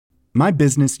My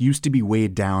business used to be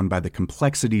weighed down by the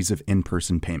complexities of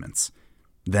in-person payments.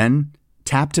 Then,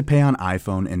 Tap to Pay on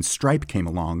iPhone and Stripe came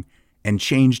along and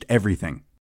changed everything.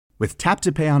 With Tap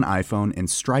to Pay on iPhone and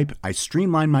Stripe, I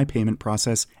streamlined my payment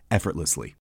process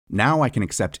effortlessly. Now I can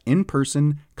accept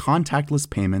in-person, contactless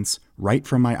payments right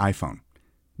from my iPhone.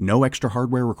 No extra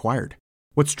hardware required.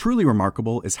 What's truly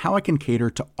remarkable is how I can cater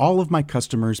to all of my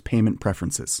customers' payment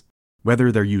preferences.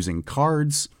 Whether they're using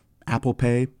cards, Apple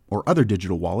Pay, or other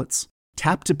digital wallets,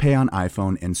 Tap to Pay on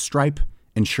iPhone and Stripe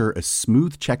ensure a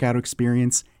smooth checkout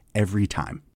experience every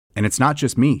time. And it's not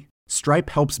just me.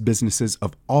 Stripe helps businesses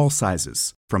of all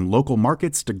sizes, from local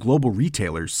markets to global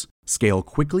retailers, scale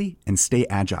quickly and stay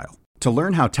agile. To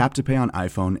learn how Tap to Pay on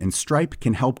iPhone and Stripe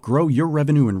can help grow your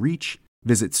revenue and reach,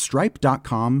 visit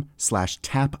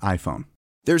stripe.com/tapiphone.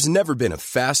 There's never been a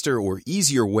faster or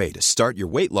easier way to start your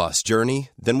weight loss journey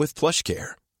than with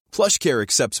PlushCare. PlushCare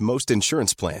accepts most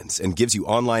insurance plans and gives you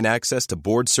online access to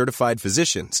board-certified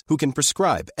physicians who can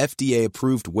prescribe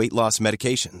FDA-approved weight loss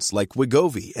medications like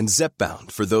Wegovy and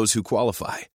Zepbound for those who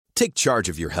qualify. Take charge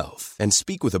of your health and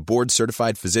speak with a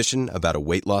board-certified physician about a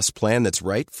weight loss plan that's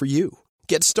right for you.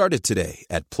 Get started today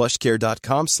at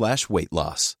plushcare.com/weight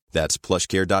loss. That's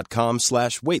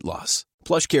plushcare.com/weight loss.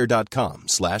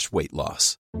 plushcare.com/weight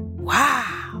loss.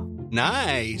 Wow.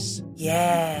 Nice.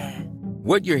 Yeah.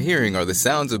 What you're hearing are the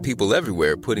sounds of people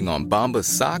everywhere putting on Bombas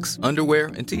socks, underwear,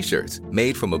 and T-shirts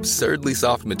made from absurdly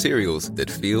soft materials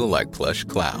that feel like plush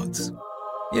clouds.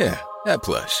 Yeah, that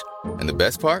plush. And the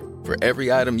best part? For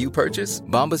every item you purchase,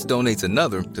 Bombas donates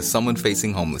another to someone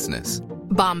facing homelessness.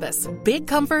 Bombas. Big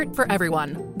comfort for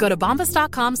everyone. Go to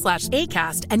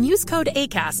bombas.com/ACAST and use code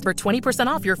ACAST for 20%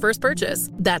 off your first purchase.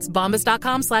 That's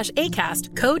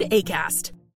bombas.com/ACAST. Code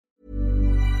ACAST.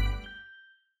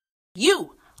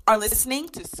 You are listening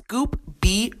to Scoop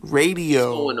B Radio.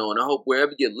 What's going on? I hope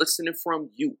wherever you're listening from,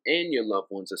 you and your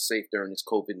loved ones are safe during this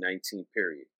COVID-19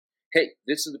 period. Hey,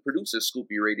 this is the producer of Scoop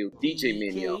B Radio, DJ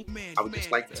Maniel. I would just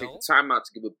like to take the time out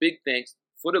to give a big thanks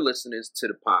for the listeners to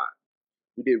the pod.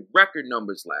 We did record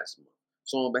numbers last month.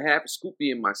 So on behalf of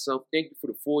Scoopy and myself, thank you for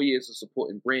the 4 years of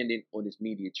supporting Brandon on his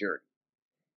media journey.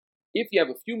 If you have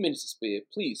a few minutes to spare,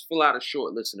 please fill out a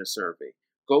short listener survey.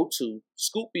 Go to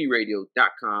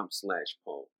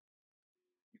scoopbradio.com/poll.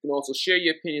 You can also share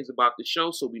your opinions about the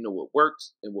show so we know what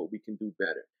works and what we can do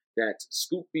better. That's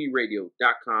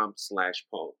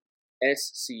scoopbradio.com/poll.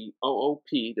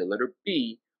 SCOOP, the letter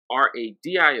B,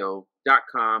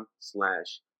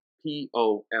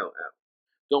 RADIO.com/POLL.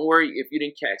 Don't worry if you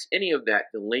didn't catch any of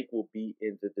that, the link will be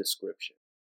in the description.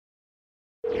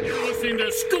 You're listening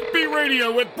to Scoop B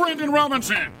Radio with Brandon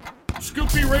Robinson.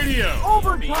 Scoop B Radio.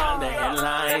 Beyond the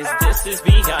headlines, this is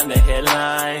Beyond the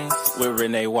Headlines with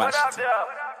Renee Washington.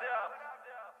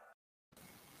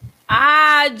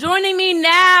 Joining me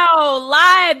now,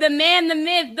 live, the man, the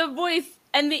myth, the voice,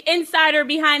 and the insider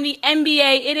behind the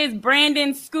NBA. It is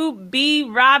Brandon Scoop B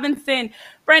Robinson.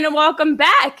 Brandon, welcome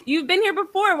back. You've been here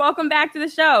before. Welcome back to the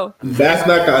show. That's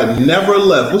back. I never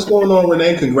left. What's going on,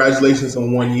 Renee? Congratulations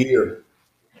on 1 year.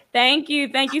 Thank you.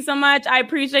 Thank you so much. I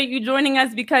appreciate you joining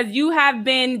us because you have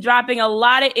been dropping a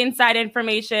lot of inside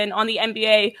information on the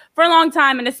NBA for a long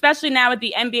time, and especially now with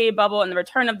the NBA bubble and the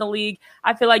return of the league.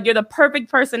 I feel like you're the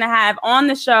perfect person to have on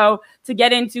the show to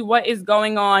get into what is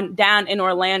going on down in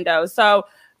Orlando. So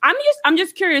I'm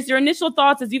just curious, your initial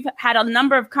thoughts as you've had a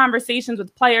number of conversations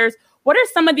with players. What are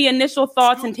some of the initial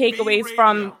thoughts and takeaways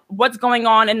from what's going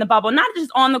on in the bubble, not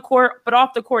just on the court, but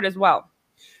off the court as well?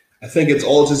 I think it's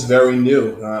all just very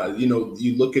new.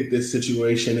 You look at this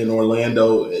situation in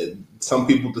Orlando, some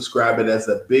people describe it as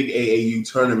a big AAU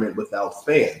tournament without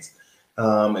fans.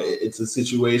 It's a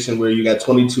situation where you got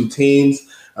 22 teams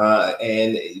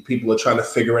and people are trying to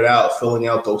figure it out, filling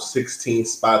out those 16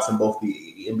 spots in both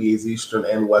the NBA's Eastern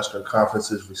and Western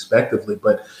conferences respectively.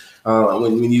 But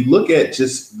when you look at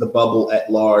just the bubble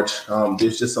at large,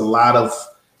 there's just a lot of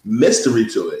mystery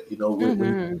to it. When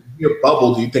you hear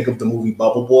bubble, do you think of the movie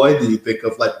Bubble Boy? Do you think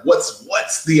of like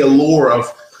what's the allure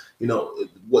of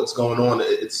what's going on?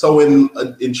 It's so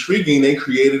intriguing. They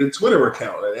created a Twitter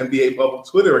account, an NBA bubble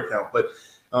Twitter account. But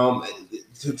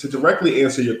to directly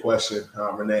answer your question,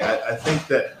 Renee, I think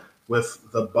that with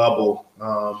the bubble,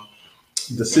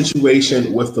 the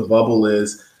situation with the bubble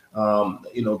is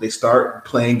they start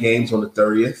playing games on the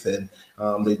 30th, and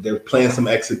they're playing some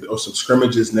some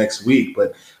scrimmages next week.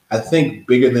 But I think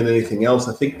bigger than anything else,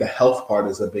 I think the health part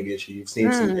is a big issue. You've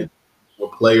seen some where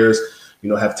players,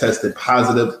 have tested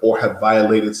positive or have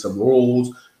violated some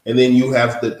rules. And then you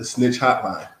have the snitch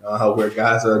hotline where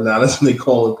guys are anonymously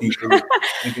calling people.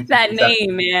 That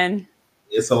name, man.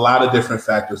 It's a lot of different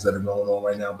factors that are going on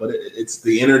right now, but it's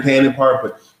the entertaining part.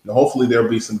 But hopefully there'll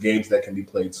be some games that can be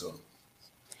played soon.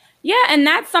 Yeah, and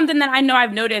that's something that I know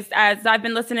I've noticed as I've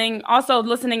been listening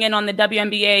in on the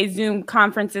WNBA Zoom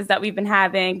conferences that we've been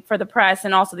having for the press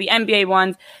and also the NBA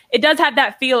ones. It does have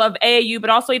that feel of AAU, but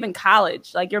also even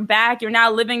college. Like you're back, you're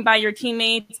now living by your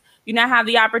teammates. You now have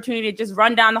the opportunity to just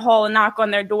run down the hall and knock on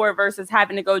their door versus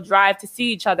having to go drive to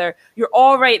see each other. You're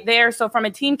all right there. So from a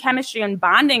team chemistry and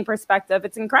bonding perspective,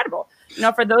 it's incredible.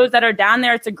 For those that are down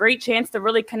there, it's a great chance to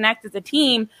really connect as a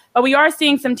team. But we are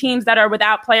seeing some teams that are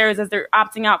without players as they're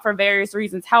opting out for various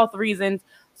reasons, health reasons,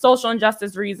 social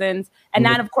injustice reasons. And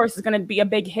that, of course, is going to be a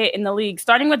big hit in the league,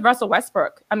 starting with Russell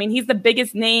Westbrook. I mean, he's the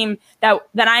biggest name that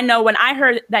I know. When I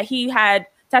heard that he had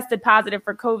tested positive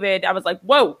for COVID, I was like,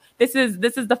 whoa, this is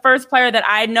the first player that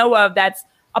I know of that's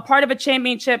a part of a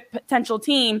championship potential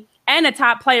team and a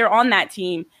top player on that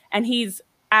team. And he's,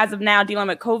 as of now, dealing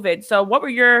with COVID. So what were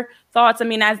your thoughts? I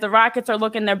mean, as the Rockets are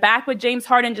looking, they're back with James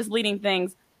Harden just leading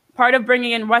things. Part of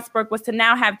bringing in Westbrook was to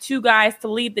now have two guys to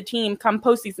lead the team come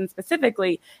postseason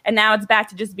specifically. And now it's back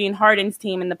to just being Harden's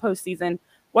team in the postseason.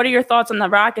 What are your thoughts on the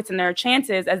Rockets and their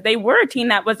chances, as they were a team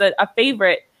that was a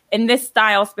favorite in this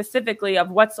style specifically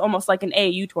of what's almost like an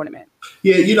AAU tournament?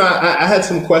 Yeah, I had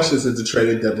some questions at the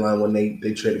trading deadline when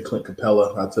they traded Clint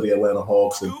Capella to the Atlanta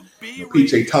Hawks, and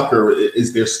PJ Tucker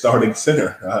is their starting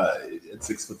center at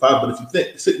 6'5". But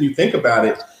if you think about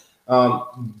it,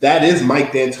 that is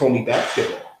Mike D'Antoni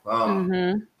basketball,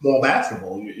 small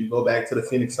basketball. You go back to the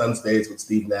Phoenix Suns days with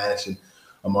Steve Nash and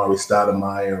Amari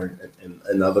Stoudemire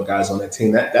and other guys on that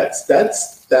team.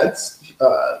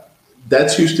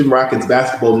 That's Houston Rockets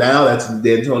basketball now. That's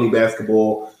D'Antoni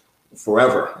basketball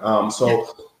forever.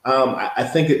 I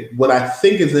think what I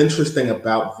think is interesting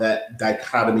about that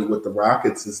dichotomy with the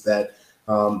Rockets is that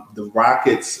the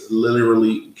Rockets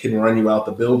literally can run you out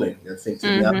the building. I think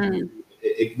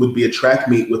it would be a track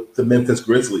meet with the Memphis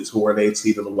Grizzlies, who are an 8th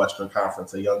seed in the Western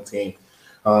Conference, a young team.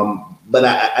 But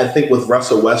I think with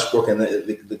Russell Westbrook and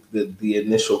the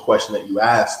initial question that you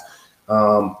asked,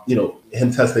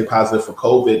 him testing positive for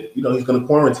COVID, he's going to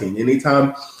quarantine.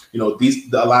 Anytime, a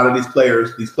lot of these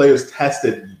players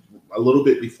tested a little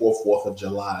bit before 4th of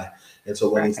July. And so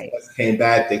when these tests came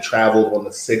back, they traveled on the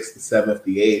 6th, the 7th,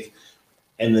 the 8th.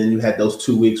 And then you had those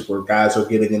 2 weeks where guys are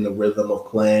getting in the rhythm of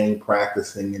playing,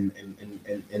 practicing,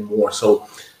 and more. So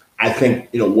I think,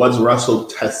 once Russell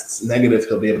tests negative,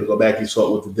 he'll be able to go back. You saw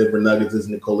it with the Denver Nuggets, is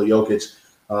Nikola Jokic,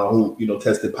 who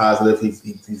tested positive.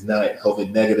 He's now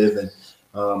COVID negative,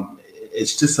 and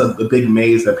it's just a big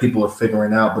maze that people are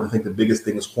figuring out. But I think the biggest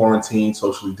thing is quarantine,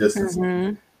 socially distancing.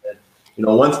 And,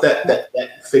 once that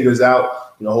figures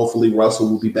out, hopefully Russell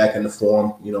will be back in the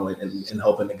form, and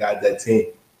helping to guide that team.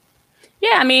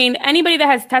 Yeah, I mean, anybody that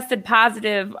has tested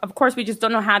positive, of course, we just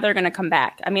don't know how they're going to come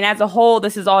back. I mean, as a whole,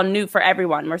 this is all new for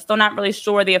everyone. We're still not really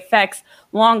sure the effects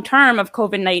long-term of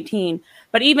COVID-19.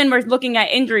 But even we're looking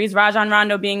at injuries, Rajon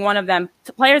Rondo being one of them,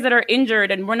 players that are injured,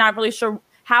 and we're not really sure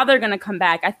how they're going to come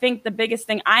back. I think the biggest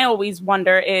thing I always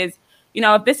wonder is,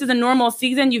 if this is a normal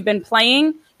season, you've been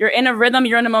playing, you're in a rhythm,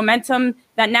 you're in a momentum,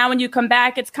 that now when you come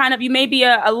back, it's kind of, you may be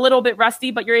a little bit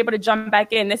rusty, but you're able to jump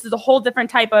back in. This is a whole different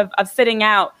type of sitting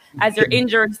out as you're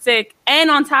injured, sick, and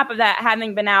on top of that,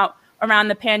 having been out around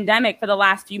the pandemic for the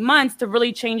last few months to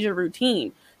really change your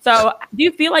routine. So do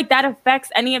you feel like that affects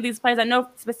any of these players? I know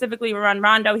specifically around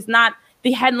Rondo, he's not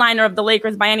the headliner of the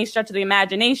Lakers by any stretch of the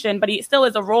imagination, but he still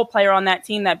is a role player on that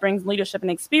team that brings leadership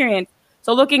and experience.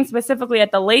 So looking specifically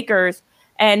at the Lakers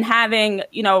and having,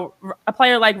 a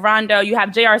player like Rondo, you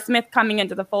have J.R. Smith coming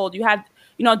into the fold, you have,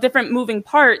 different moving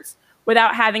parts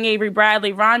without having Avery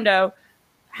Bradley, Rondo.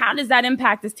 How does that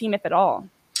impact this team, if at all?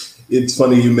 It's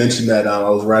funny you mentioned that. I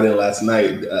was writing last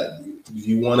night.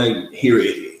 You want to hear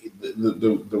it,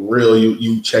 the real,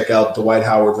 you check out Dwight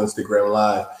Howard's Instagram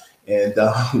Live. And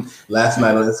last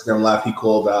night on Instagram Live, he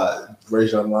called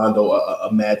Rajon Rondo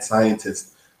a mad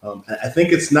scientist. I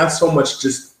think it's not so much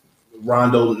just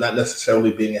Rondo not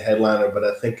necessarily being a headliner, but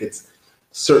I think it's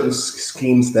certain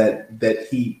schemes that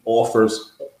he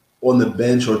offers on the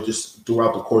bench or just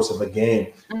throughout the course of a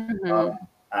game.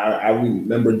 I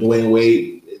remember Dwayne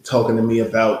Wade talking to me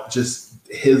about just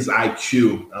his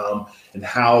IQ and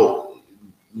how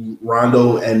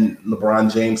Rondo and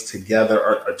LeBron James together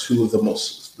are two of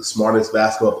the smartest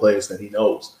basketball players that he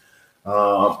knows.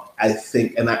 I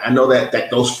think, and I know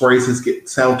that those phrases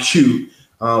sound cute,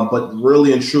 but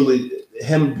really and truly,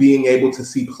 him being able to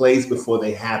see plays before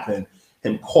they happen,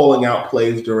 him calling out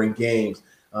plays during games,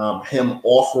 him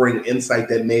offering insight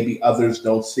that maybe others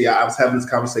don't see. I was having this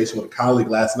conversation with a colleague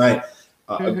last night.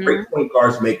 Great point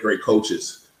guards make great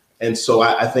coaches. And so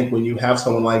I think when you have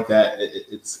someone like that,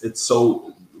 it's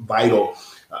so vital.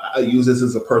 I use this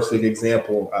as a perfect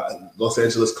example. Los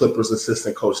Angeles Clippers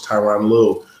assistant coach Tyronn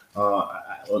Lue.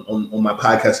 On my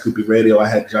podcast, Scoop B Radio, I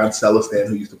had John Celestin,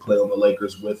 who used to play on the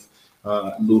Lakers with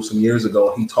Lue some years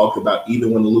ago. He talked about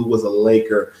even when Lue was a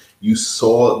Laker, you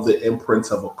saw the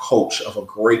imprints of a coach, of a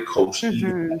great coach.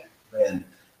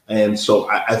 And so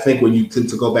I think when you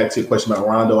to go back to your question about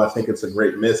Rondo, I think it's a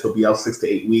great miss. He'll be out 6 to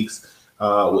 8 weeks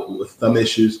with thumb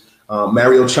issues.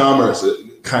 Mario Chalmers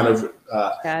kind of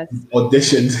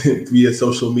auditioned via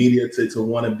social media to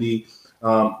want to be,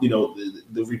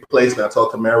 the replacement. I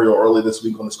talked to Mario early this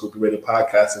week on the Scoop B Radio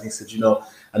podcast, and he said,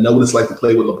 I know what it's like to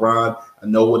play with LeBron. I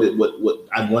know what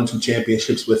I've won 2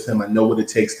 championships with him. I know what it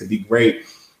takes to be great.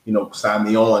 Sign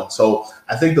me on. So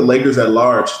I think the Lakers at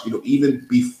large, even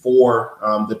before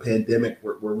the pandemic,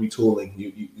 were retooling.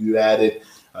 You added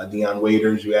Dion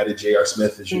Waiters, you added J.R.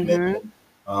 Smith, as you mentioned.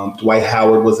 Dwight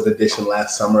Howard was an addition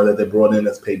last summer that they brought in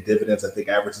that's paid dividends. I think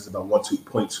averages about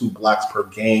 1.2 blocks per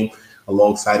game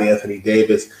alongside Anthony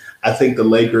Davis. I think the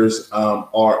Lakers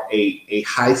are a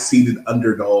high-seeded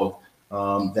underdog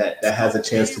that has a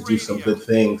chance to do some good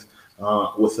things.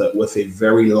 With a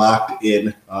very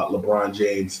locked-in LeBron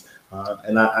James.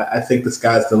 And I think the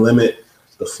sky's the limit.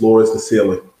 The floor is the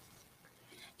ceiling.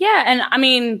 Yeah, and I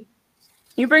mean,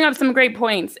 you bring up some great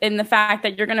points in the fact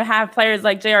that you're going to have players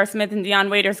like J.R. Smith and Dion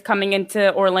Waiters coming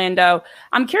into Orlando.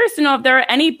 I'm curious to know if there are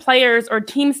any players or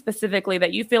teams specifically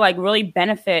that you feel like really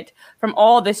benefit from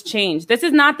all this change. This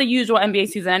is not the usual NBA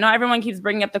season. I know everyone keeps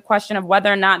bringing up the question of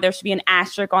whether or not there should be an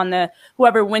asterisk on the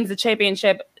whoever wins the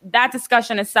championship. That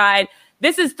discussion aside,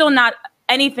 this is still not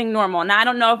anything normal. Now, I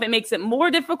don't know if it makes it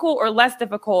more difficult or less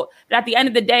difficult, but at the end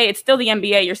of the day, it's still the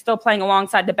NBA. You're still playing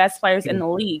alongside the best players in the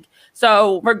league.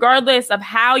 So regardless of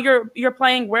how you're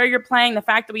playing, where you're playing, the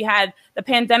fact that we had the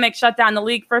pandemic shut down the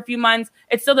league for a few months,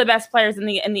 it's still the best players in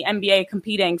the NBA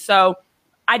competing. So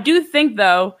I do think,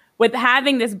 though, with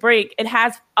having this break, it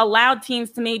has allowed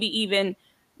teams to maybe even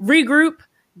regroup,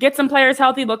 get some players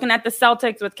healthy, looking at the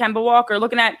Celtics with Kemba Walker,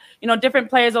 looking at, different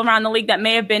players around the league that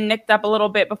may have been nicked up a little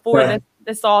bit before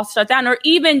this all shut down, or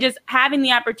even just having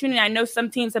the opportunity. I know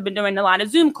some teams have been doing a lot of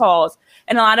Zoom calls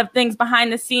and a lot of things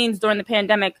behind the scenes during the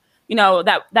pandemic,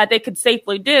 that they could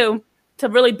safely do to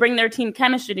really bring their team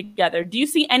chemistry together. Do you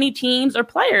see any teams or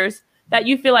players that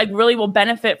you feel like really will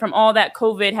benefit from all that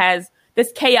COVID has,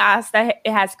 this chaos that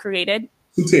it has created?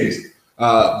 2 teams,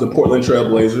 the Portland Trail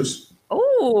Blazers.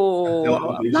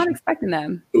 Oh, I'm not expecting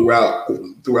them. Throughout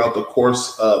the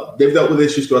course, they've dealt with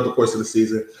issues throughout the course of the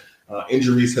season.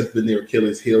 Injuries have been their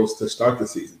Achilles heels to start the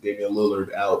season. Damian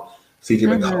Lillard out, CJ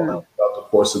McCollum out throughout the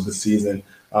course of the season,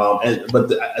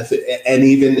 and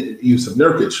even Jusuf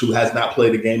Nurkic, who has not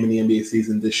played a game in the NBA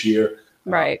season this year.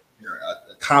 Right.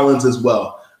 Collins as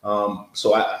well.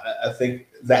 So I think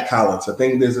that Collins. I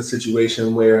think there's a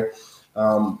situation where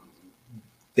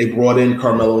they brought in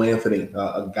Carmelo Anthony,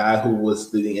 a guy who was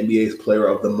the NBA's Player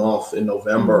of the Month in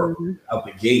November out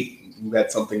the gate, who had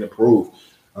something to prove.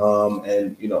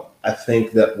 I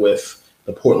think that with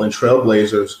the Portland Trail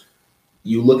Blazers,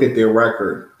 you look at their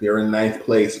record, they're in 9th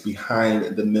place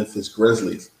behind the Memphis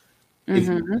Grizzlies. If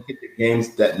you look at the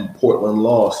games that Portland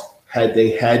lost, had they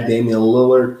had Damian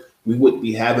Lillard, we wouldn't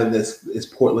be having this. Is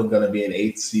Portland going to be an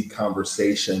 8th seed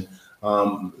conversation?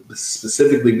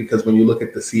 Specifically because when you look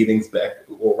at the seedings back,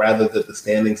 or rather the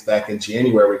standings back in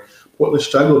January, Portland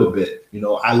struggled a bit.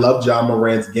 I love John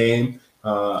Morant's game.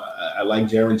 I like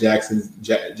Jaren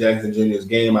Jackson Jr.'s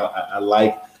game. I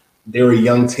like they're a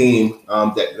young team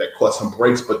that caught some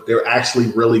breaks, but they're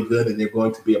actually really good, and they're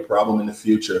going to be a problem in the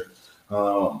future.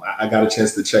 I got a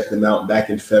chance to check them out back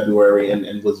in February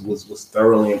and was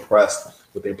thoroughly impressed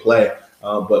with their play.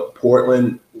 But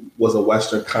Portland was a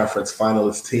Western Conference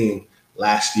finalist team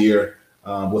last year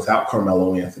without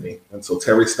Carmelo Anthony. And so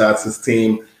Terry Stotts'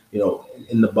 team,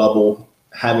 in the bubble,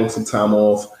 having some time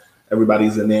off,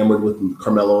 everybody's enamored with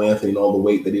Carmelo Anthony and all the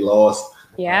weight that he lost.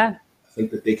 Yeah. I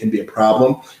think that they can be a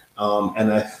problem.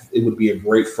 It would be a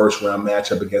great first-round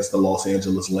matchup against the Los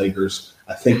Angeles Lakers.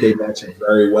 I think they match up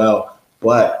very well.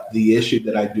 But the issue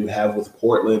that I do have with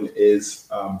Portland is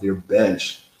their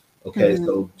bench. Okay,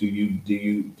 so do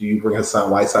you bring Hassan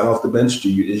Whiteside off the bench?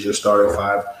 Is your starting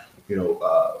 5,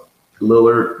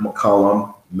 Lillard,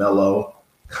 McCollum, Melo,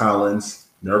 Collins,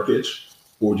 Nurkic,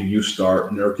 or do you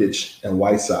start Nurkic and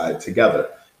Whiteside together?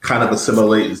 Kind of a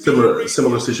similar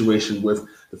situation with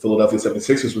the Philadelphia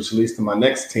 76ers, which leads to my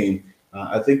next team.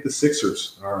 I think the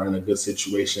Sixers are in a good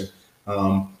situation,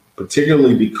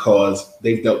 particularly because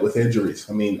they've dealt with injuries.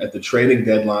 I mean, at the trading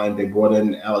deadline, they brought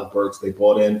in Alec Burks, they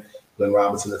brought in Glenn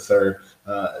Robinson III.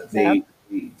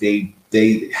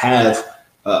 They have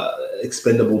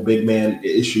expendable big man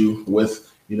issue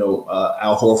with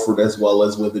Al Horford as well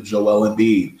as with the Joel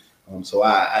Embiid. So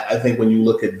I think when you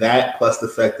look at that, plus the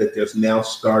fact that there's now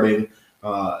starting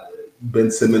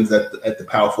Ben Simmons at the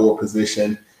power forward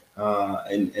position,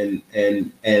 and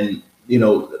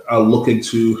are looking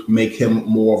to make him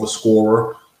more of a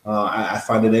scorer. I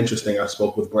find it interesting. I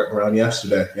spoke with Brett Brown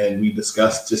yesterday, and we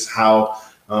discussed just how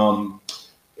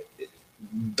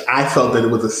I felt that it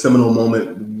was a seminal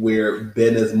moment where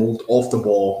Ben has moved off the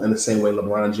ball in the same way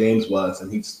LeBron James was,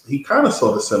 and he kind of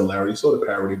saw the similarity, saw the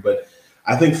parity. But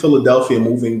I think Philadelphia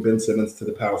moving Ben Simmons to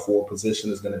the power forward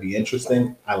position is going to be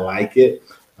interesting. I like it.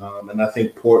 And I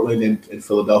think Portland and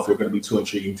Philadelphia are going to be two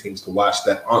intriguing teams to watch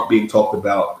that aren't being talked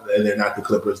about, and they're not the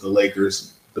Clippers, the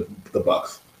Lakers, the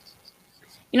Bucks.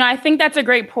 I think that's a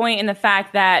great point in the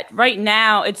fact that right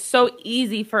now it's so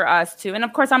easy for us to, and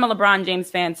of course I'm a LeBron James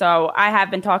fan, so I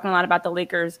have been talking a lot about the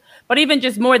Lakers, but even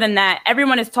just more than that,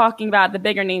 everyone is talking about the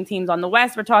bigger name teams. On the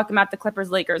West, we're talking about the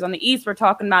Clippers, Lakers. On the East, we're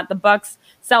talking about the Bucks,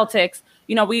 Celtics.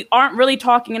 We aren't really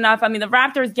talking enough. I mean, the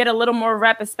Raptors get a little more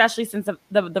rep, especially since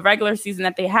the regular season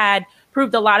that they had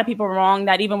proved a lot of people wrong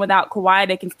that even without Kawhi,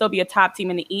 they can still be a top team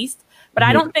in the East. But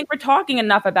I don't think we're talking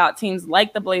enough about teams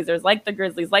like the Blazers, like the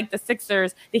Grizzlies, like the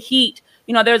Sixers, the Heat.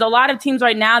 There's a lot of teams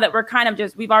right now that we're kind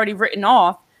of we've already written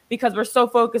off because we're so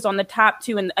focused on the top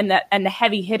two and the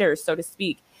heavy hitters, so to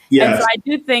speak. Yes. And so I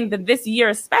do think that this year,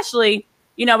 especially,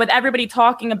 with everybody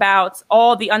talking about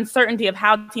all the uncertainty of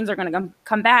how teams are going to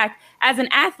come back, as an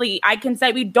athlete, I can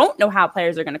say we don't know how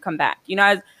players are going to come back.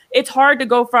 It's hard to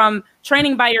go from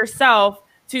training by yourself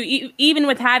to even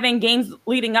with having games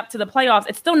leading up to the playoffs,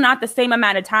 it's still not the same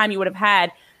amount of time you would have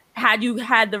had you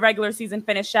had the regular season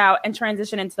finish out and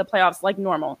transition into the playoffs like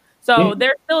normal. So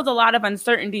there still is a lot of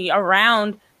uncertainty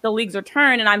around the league's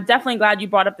return. And I'm definitely glad you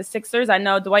brought up the Sixers. I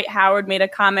know Dwight Howard made a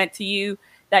comment to you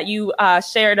that you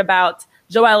shared about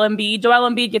Joel Embiid. Joel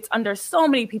Embiid gets under so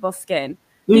many people's skin.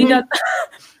 He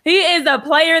is a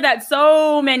player that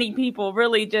so many people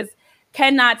really just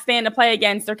cannot stand to play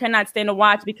against or cannot stand to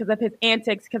watch because of his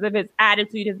antics, because of his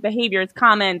attitude, his behavior, his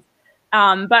comments.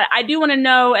 But I do want to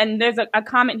know, and there's a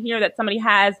comment here that somebody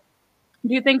has,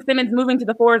 do you think Simmons moving to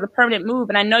the 4 is a permanent move?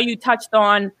 And I know you touched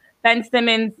on Ben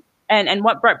Simmons and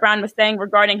what Brett Brown was saying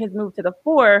regarding his move to the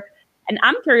 4. And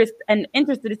I'm curious and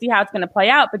interested to see how it's going to play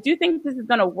out. But do you think this is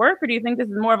going to work, or do you think this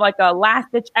is more of like a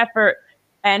last-ditch effort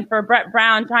and for Brett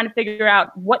Brown trying to figure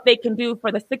out what they can do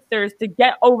for the Sixers to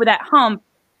get over that hump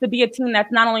to be a team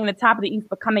that's not only in the top of the East,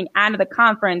 but coming out of the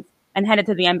conference and headed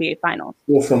to the NBA Finals?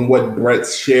 Well, from what Brett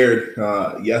shared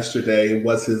yesterday, it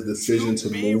was his decision to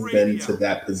move Ben to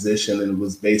that position, and it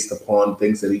was based upon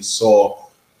things that he saw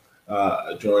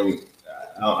during.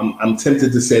 I'm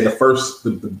tempted to say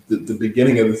the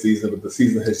beginning of the season, but the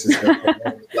season has just been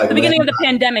like the beginning of the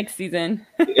pandemic season.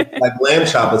 It's like Lamb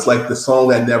Chop. It's like the song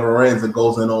that never ends and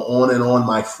goes on and on,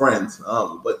 my friends.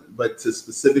 But to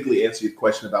specifically answer your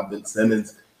question about Ben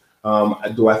Simmons,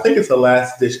 do I think it's a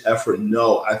last-ditch effort?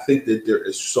 No. I think that there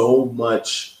is so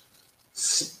much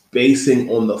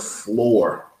spacing on the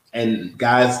floor and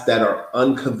guys that are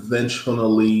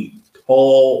unconventionally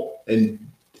tall and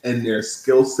their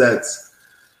skill sets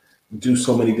do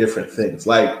so many different things.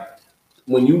 Like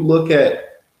when you look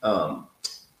at Joel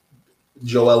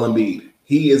Embiid,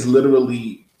 he is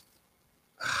literally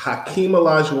Hakeem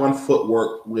Olajuwon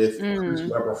footwork with Chris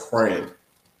Webber frame.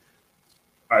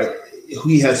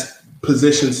 He has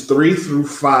positions 3 through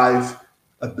 5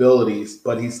 abilities,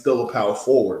 but he's still a power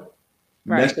forward,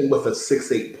 meshing with a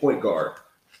 6'8" point guard.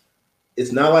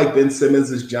 It's not like Ben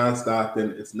Simmons is John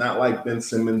Stockton. It's not like Ben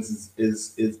Simmons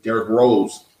is Derrick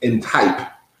Rose in type.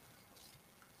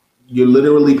 You're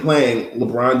literally playing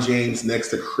LeBron James next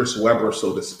to Chris Webber,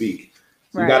 so to speak.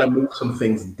 So you got to move some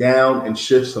things down and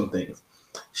shift some things.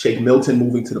 Shake Milton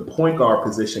moving to the point guard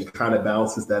position kind of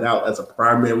balances that out as a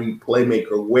primary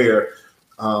playmaker where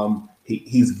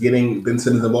he's getting Ben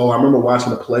Simmons involved. I remember watching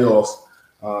the playoffs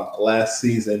last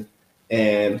season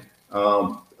and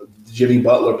Jimmy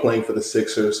Butler playing for the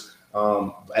Sixers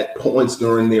at points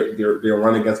during their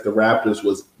run against the Raptors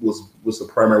was the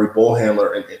primary ball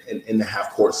handler in the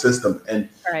half court system. And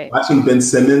watching Ben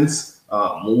Simmons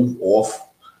move off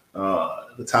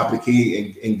the top of the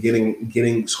key and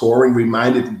getting scoring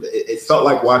it felt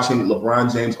like watching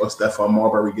LeBron James or Stephon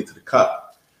Marbury get to the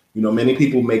cup. Many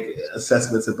people make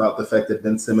assessments about the fact that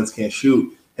Ben Simmons can't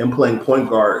shoot. Him playing point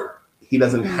guard, he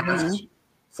doesn't have to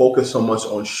focus so much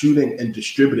on shooting and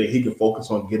distributing. He can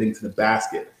focus on getting to the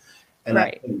basket. And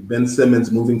I think Ben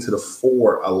Simmons moving to the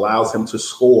 4 allows him to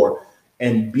score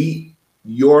and beat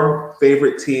your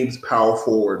favorite team's power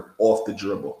forward off the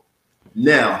dribble.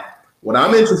 Now, what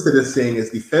I'm interested in seeing is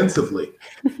defensively,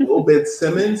 will Ben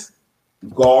Simmons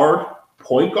guard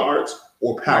point guards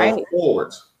or power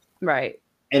forwards. Right.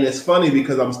 And it's funny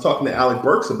because I was talking to Alec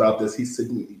Burks about this. He said,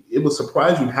 it will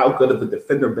surprise you how good of a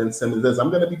defender Ben Simmons is. I'm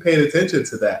going to be paying attention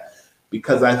to that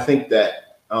because I think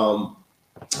that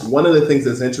one of the things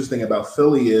that's interesting about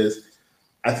Philly is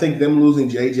I think them losing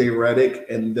J.J.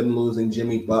 Redick and them losing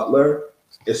Jimmy Butler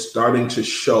is starting to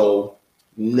show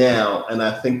now. And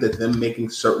I think that them making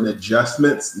certain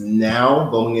adjustments now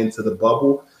going into the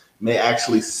bubble may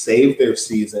actually save their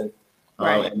season.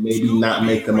 And maybe not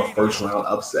make them a first-round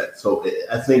upset. So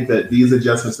I think that these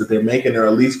adjustments that they're making are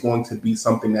at least going to be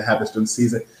something that happens during the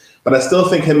season. But I still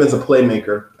think him as a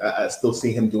playmaker, I still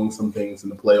see him doing some things in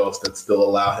the playoffs that still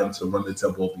allow him to run the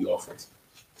tempo of the offense.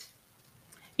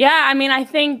 Yeah, I mean, I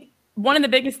think one of the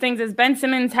biggest things is Ben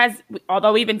Simmons has,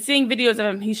 although we've been seeing videos of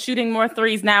him, he's shooting more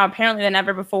threes now apparently than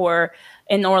ever before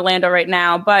in Orlando right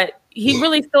now. But he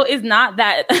really still is not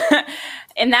that –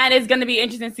 and that is going to be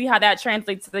interesting to see how that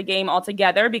translates to the game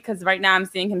altogether, because right now I'm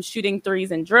seeing him shooting threes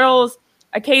and drills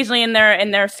occasionally in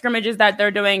their scrimmages that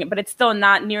they're doing, but it's still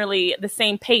not nearly the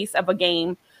same pace of a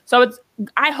game. So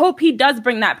I hope he does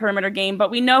bring that perimeter game,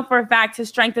 but we know for a fact his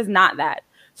strength is not that.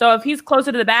 So if he's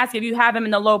closer to the basket, if you have him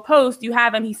in the low post, you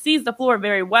have him, he sees the floor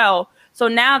very well. So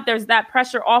now there's that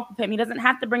pressure off of him. He doesn't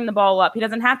have to bring the ball up. He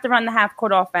doesn't have to run the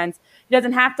half-court offense. He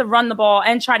doesn't have to run the ball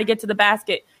and try to get to the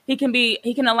basket. He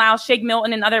can allow Shake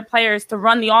Milton and other players to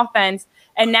run the offense,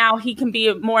 and now he can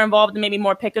be more involved in maybe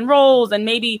more pick and rolls, and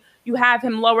maybe you have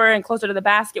him lower and closer to the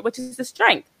basket, which is the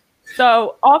strength.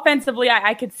 So offensively,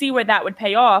 I could see where that would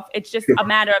pay off. It's just a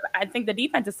matter of, I think the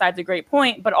defensive side's a great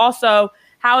point, but also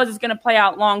how is this going to play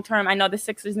out long term? I know the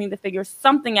Sixers need to figure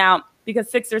something out because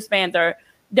Sixers fans are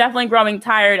definitely growing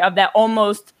tired of that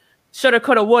almost shoulda,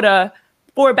 coulda, woulda,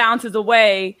 4 bounces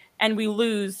away, and we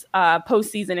lose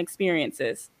postseason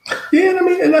experiences. Yeah,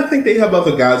 and I think they have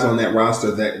other guys on that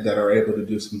roster that are able to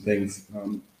do some things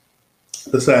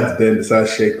besides Ben,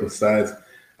 besides Shake, besides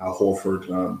Al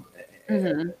Horford.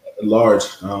 At large,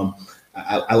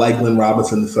 I like Glenn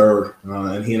Robinson III,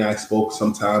 and he and I spoke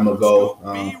some time ago,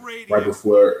 right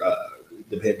before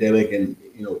the pandemic, and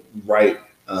right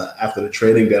after the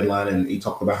trading deadline, and he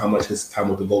talked about how much his time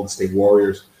with the Golden State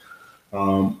Warriors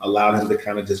allowed him to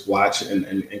kind of just watch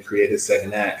and create his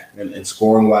second act. And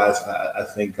scoring wise, I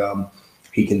think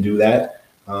he can do that.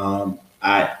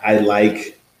 I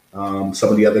like some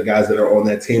of the other guys that are on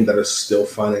that team that are still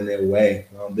finding their way.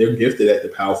 They're gifted at the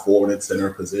power forward and center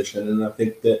position, and I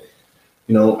think that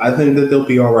they'll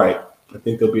be all right. I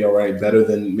think they'll be all right, better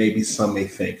than maybe some may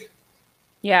think.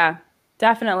 Yeah,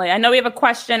 definitely. I know we have a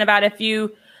question about if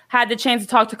you had the chance to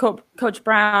talk to Coach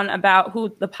Brown about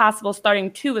who the possible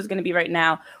starting 2 is going to be right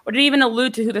now, or did he even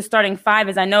allude to who the starting 5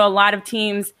 is? I know a lot of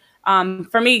teams,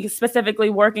 for me specifically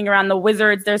working around the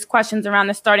Wizards, there's questions around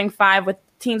the starting 5 with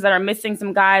teams that are missing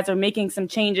some guys or making some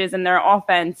changes in their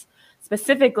offense.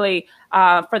 Specifically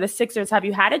for the Sixers, have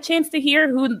you had a chance to hear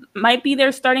who might be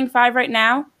their starting 5 right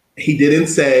now? He didn't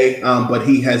say, but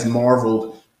he has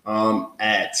marveled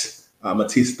at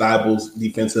Matisse Thybulle's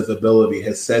defensive ability,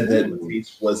 has said that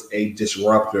Matisse was a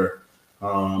disruptor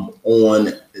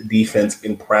on defense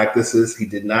in practices. He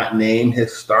did not name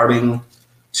his starting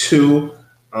 2,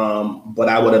 but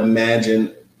I would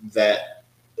imagine that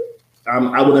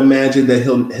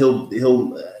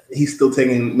he's still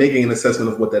making an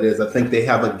assessment of what that is. I think they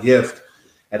have a gift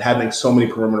at having so many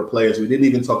perimeter players. We didn't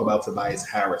even talk about Tobias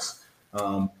Harris.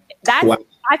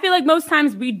 I feel like most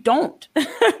times we don't.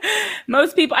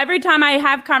 Most people, every time I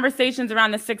have conversations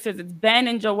around the Sixers, it's Ben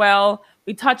and Joel.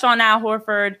 We touch on Al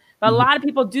Horford, but a lot of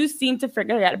people do seem to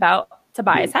forget about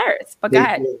Tobias Harris. But go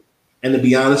ahead. And to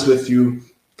be honest with you,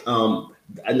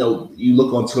 I know you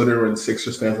look on Twitter and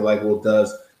Sixers fans are like, well,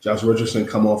 does Josh Richardson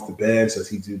come off the bench? Does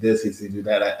he do this? Does he do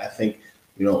that? I think,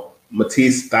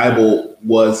 Matisse Thybulle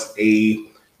was a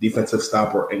defensive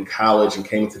stopper in college and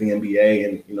came into the NBA,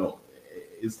 and,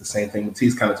 it's the same thing.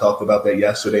 Matisse kind of talked about that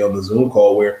yesterday on the Zoom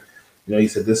call where, he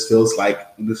said this feels like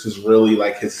this is really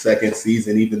like his second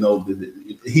season, even though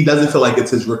he doesn't feel like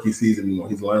it's his rookie season anymore.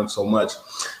 He's learned so much.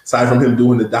 Aside from him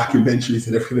doing the documentaries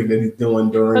and everything that he's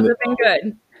doing during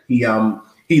good.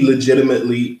 He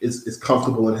legitimately is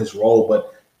comfortable in his role,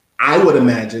 but I would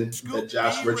imagine that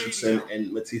Josh Richardson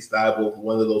and Matisse Thybulle,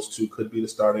 one of those 2 could be the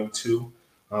starting 2.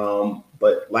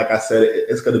 But like I said,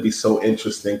 it's going to be so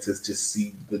interesting to just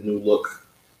see the new look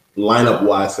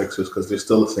lineup-wise Sixers, because they're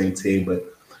still the same team, but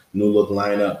new look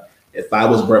lineup. If I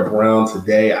was Brett Brown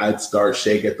today, I'd start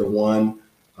Shake at the 1.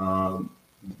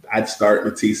 I'd start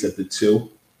Matisse at the 2.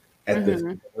 At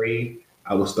the 3,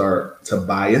 I would start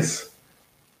Tobias.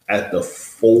 At the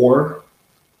 4,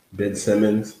 Ben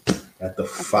Simmons. At the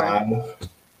 5,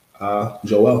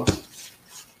 Joel.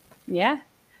 Yeah.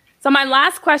 So my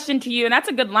last question to you, and that's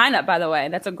a good lineup, by the way.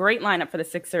 That's a great lineup for the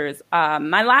Sixers.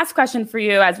 My last question for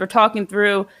you, as we're talking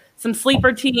through some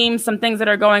sleeper teams, some things that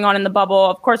are going on in the bubble.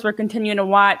 Of course, we're continuing to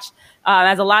watch,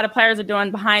 as a lot of players are doing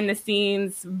behind the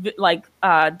scenes, like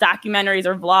documentaries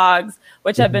or vlogs,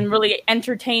 which have been really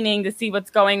entertaining to see what's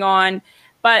going on.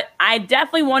 But I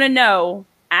definitely want to know,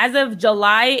 as of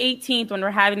July 18th, when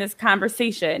we're having this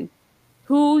conversation,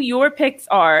 who your picks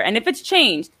are, and if it's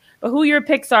changed, but who your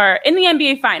picks are in the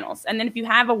NBA Finals. And then if you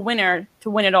have a winner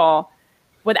to win it all,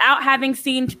 without having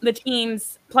seen the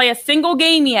teams play a single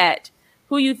game yet,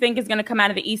 who you think is going to come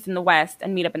out of the East and the West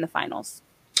and meet up in the finals?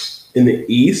 In the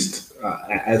East,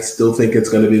 I still think it's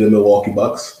going to be the Milwaukee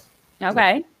Bucks.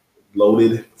 Okay.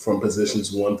 Loaded from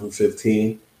positions 1 through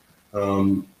 15.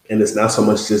 And it's not so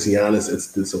much just Giannis,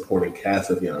 it's the supporting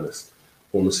cast of Giannis.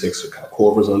 Former Sixer Kyle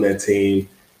Korver's on that team.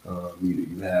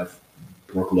 You have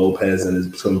Brook Lopez and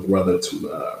his twin brother,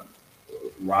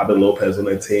 Robin Lopez on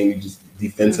that team. Just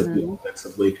defensively,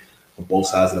 offensively, on both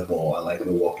sides of the ball. I like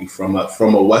Milwaukee from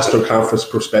a Western Conference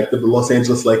perspective. The Los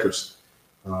Angeles Lakers.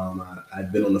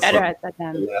 I've been on the front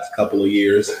the last couple of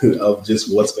years of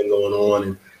just what's been going on,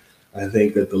 and I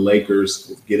think that the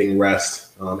Lakers getting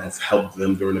rest has helped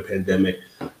them during the pandemic.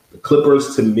 The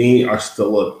Clippers, to me, are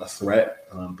still a threat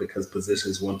because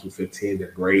positions 1 through 15,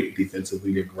 they're great.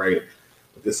 Defensively, they're great.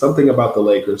 But there's something about the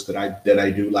Lakers that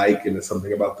I do like, and there's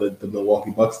something about the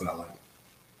Milwaukee Bucks that I like.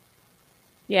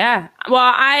 Yeah.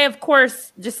 Well, I, of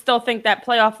course, just still think that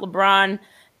playoff LeBron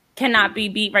cannot be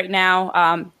beat right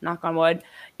now. Knock on wood.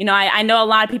 You know, I know a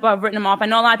lot of people have written him off. I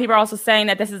know a lot of people are also saying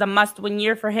that this is a must-win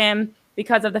year for him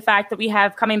because of the fact that we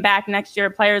have coming back next year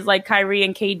players like Kyrie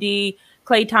and KD,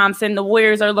 Klay Thompson. The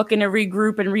Warriors are looking to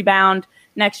regroup and rebound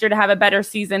next year to have a better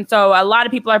season. So a lot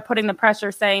of people are putting the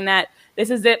pressure saying that this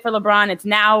is it for LeBron. It's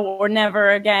now or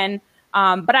never again.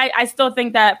 But I still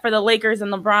think that for the Lakers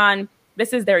and LeBron,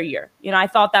 this is their year. You know, I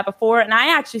thought that before. And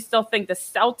I actually still think the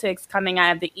Celtics coming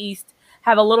out of the East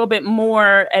have a little bit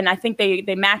more. And I think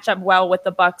they match up well with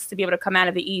the Bucks to be able to come out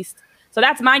of the East. So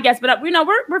that's my guess. But, you know,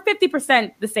 we're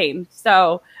 50% the same.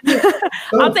 So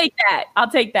I'll take that.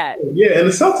 Yeah, and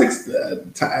the Celtics,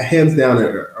 hands down,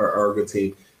 are a good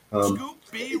team.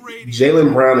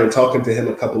 Jaylen Brown, and talking to him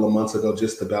a couple of months ago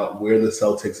just about where the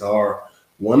Celtics are,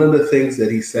 one of the things that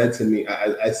he said to me,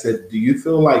 I said, do you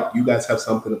feel like you guys have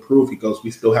something to prove? He goes,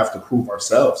 we still have to prove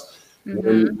ourselves.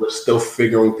 We're still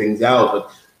figuring things out.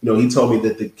 But, you know, he told me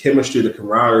that the chemistry, the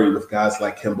camaraderie with guys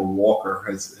like Kemba Walker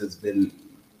has been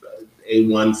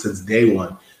A1 since day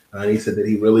one. And he said that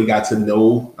he really got to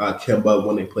know Kemba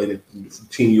when they played in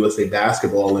Team USA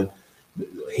basketball. And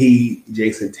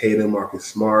Jason Tatum, Marcus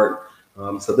Smart.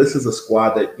 So this is a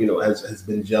squad that, you know, has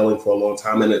been gelling for a long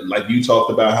time. And like you talked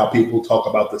about how people talk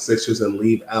about the Sixers and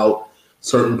leave out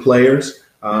certain players.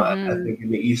 I think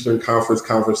in the Eastern Conference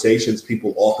conversations,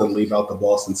 people often leave out the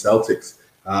Boston Celtics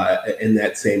in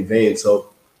that same vein.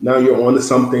 So now you're on to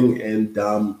something, and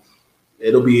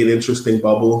it'll be an interesting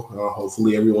bubble.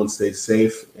 Hopefully everyone stays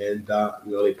safe and,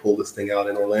 you know, they pull this thing out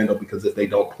in Orlando, because if they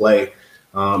don't play,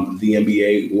 the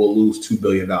NBA will lose $2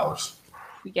 billion.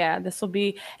 Yeah, this will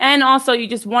be. And also, you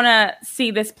just want to see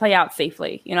this play out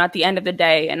safely, you know, at the end of the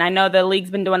day. And I know the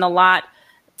league's been doing a lot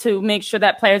to make sure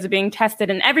that players are being tested,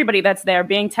 and everybody that's there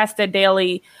being tested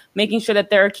daily, making sure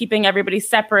that they're keeping everybody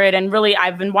separate. And really,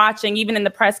 I've been watching, even in the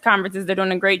press conferences, they're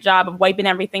doing a great job of wiping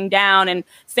everything down and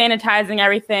sanitizing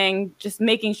everything, just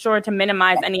making sure to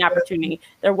minimize any opportunity.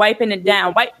 They're wiping it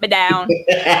down. Wipe it down.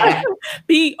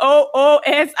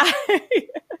 BOOSI.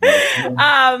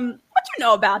 What you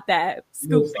know about that,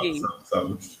 Scoopy?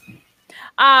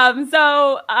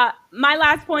 So my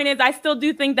last point is, I still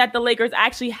do think that the Lakers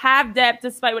actually have depth,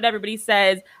 despite what everybody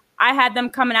says. I had them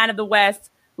coming out of the West.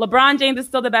 LeBron James is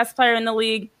still the best player in the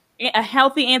league. A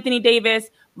healthy Anthony Davis,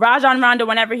 Rajon Rondo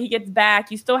whenever he gets back.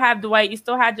 You still have Dwight. You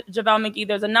still have JaVale McGee.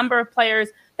 There's a number of players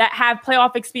that have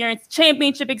playoff experience,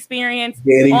 championship experience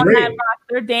that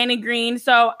roster. Danny Green.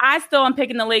 So I still am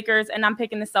picking the Lakers, and I'm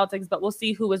picking the Celtics, but we'll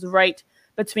see who is right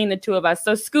between the two of us.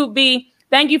 So Scoop B,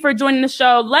 thank you for joining the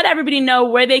show. Let everybody know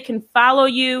where they can follow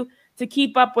you to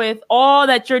keep up with all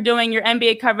that you're doing, your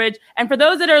NBA coverage. And for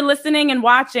those that are listening and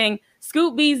watching,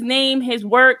 Scoop B's name, his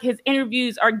work, his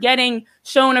interviews are getting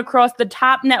shown across the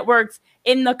top networks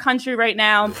in the country right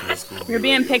now. You're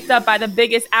being picked up by the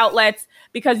biggest outlets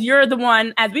because you're the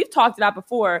one, as we've talked about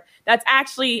before, that's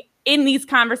actually in these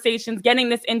conversations, getting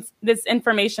this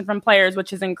information from players,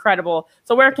 which is incredible.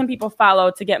 So where can people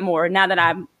follow to get more now that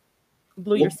I've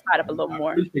blew your spot up a little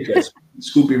more?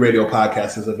 Scoop B Radio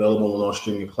Podcast is available on all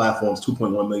streaming platforms,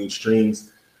 2.1 million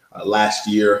streams last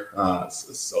year.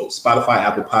 So Spotify,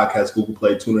 Apple Podcasts, Google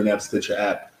Play, TuneIn app, Stitcher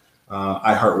app.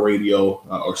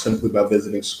 iHeartRadio, or simply by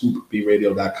visiting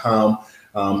scoopbradio.com.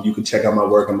 You can check out my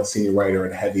work. I'm a senior writer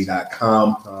at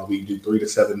heavy.com. We do 3 to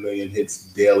 7 million hits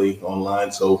daily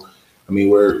online. So, I mean,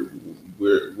 we're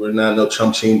not no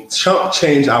chump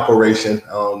change operation.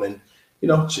 And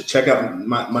check out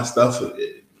my stuff,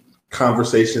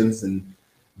 conversations and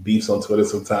beefs on Twitter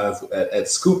sometimes at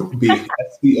Scoop B,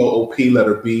 SCOOP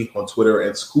letter B on Twitter,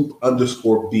 and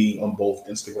Scoop_B on both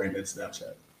Instagram and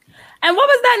Snapchat. And what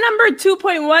was that number? 2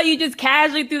 what? You just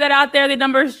casually threw that out there, the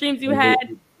number of streams you had?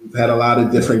 We've had a lot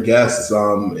of different guests.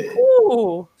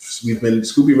 Scoopy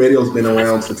Radio's been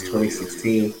around since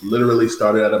 2016. Literally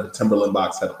started out of a Timberland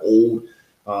box, had old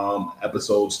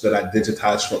episodes that I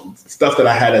digitized from stuff that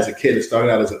I had as a kid. It started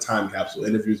out as a time capsule,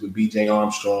 interviews with B.J.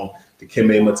 Armstrong,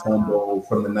 Dikembe Mutombo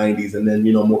from the 90s, and then,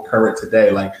 more current today,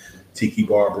 like Tiki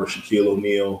Barber, Shaquille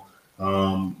O'Neal,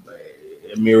 a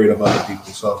myriad of other people.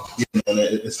 So,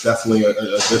 it's definitely a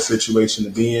good situation to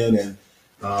be in, and,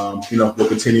 we'll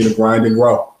continue to grind and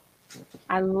grow.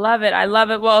 I love it.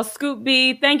 Well, Scoop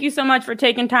B, thank you so much for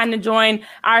taking time to join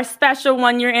our special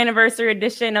 1-year anniversary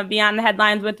edition of Beyond the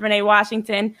Headlines with Renee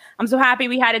Washington. I'm so happy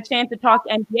we had a chance to talk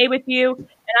NBA with you, and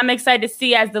I'm excited to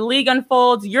see as the league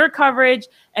unfolds your coverage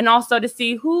and also to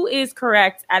see who is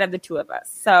correct out of the two of us.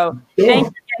 So Thank you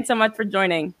again so much for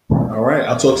joining. All right.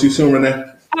 I'll talk to you soon, Renee.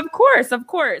 Of course. And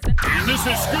this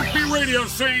is Scoop B Radio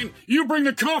saying, you bring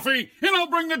the coffee and I'll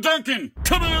bring the Dunkin'.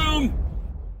 Kaboom!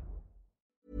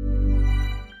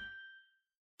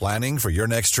 Planning for your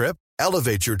next trip?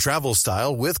 Elevate your travel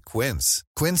style with Quince.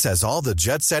 Quince has all the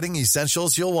jet-setting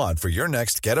essentials you'll want for your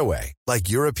next getaway, like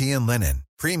European linen,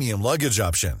 premium luggage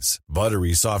options,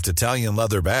 buttery soft Italian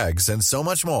leather bags, and so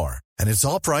much more. And it's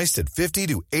all priced at 50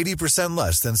 to 80%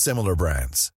 less than similar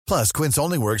brands. Plus, Quince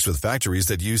only works with factories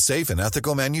that use safe and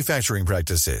ethical manufacturing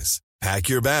practices. Pack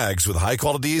your bags with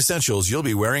high-quality essentials you'll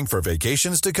be wearing for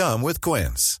vacations to come with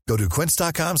Quince. Go to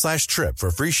quince.com/trip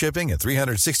for free shipping and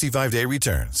 365-day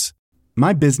returns.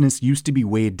 My business used to be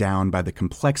weighed down by the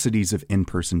complexities of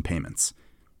in-person payments.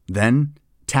 Then,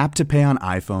 Tap to Pay on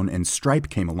iPhone and Stripe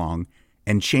came along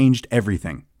and changed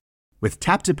everything. With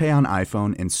Tap to Pay on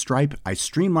iPhone and Stripe, I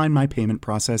streamlined my payment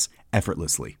process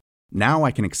effortlessly. Now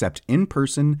I can accept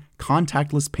in-person,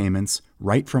 contactless payments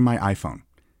right from my iPhone.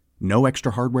 No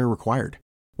extra hardware required.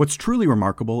 What's truly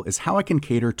remarkable is how I can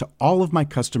cater to all of my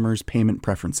customers' payment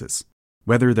preferences.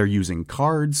 Whether they're using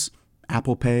cards,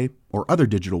 Apple Pay, or other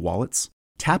digital wallets,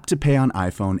 Tap to Pay on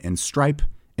iPhone and Stripe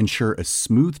ensure a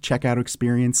smooth checkout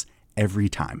experience every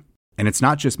time. And it's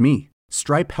not just me.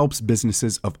 Stripe helps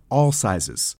businesses of all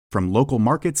sizes, from local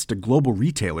markets to global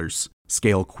retailers,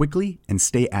 scale quickly and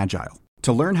stay agile.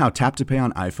 To learn how Tap to Pay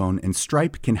on iPhone and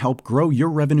Stripe can help grow your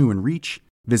revenue and reach,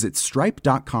 visit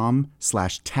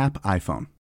stripe.com/tapiphone.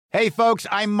 Hey folks,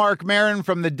 I'm Mark Maron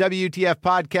from the WTF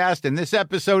Podcast, and this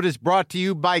episode is brought to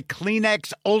you by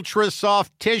Kleenex Ultra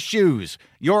Soft Tissues,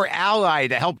 your ally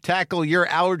to help tackle your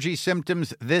allergy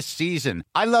symptoms this season.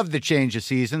 I love the change of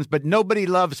seasons, but nobody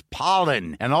loves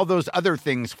pollen and all those other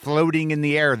things floating in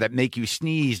the air that make you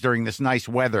sneeze during this nice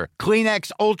weather.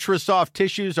 Kleenex Ultra Soft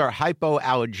Tissues are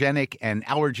hypoallergenic and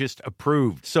allergist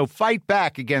approved, so fight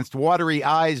back against watery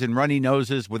eyes and runny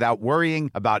noses without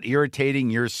worrying about irritating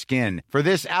your skin. For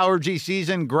this allergy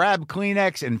season, grab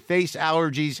Kleenex and face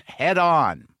allergies head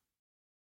on.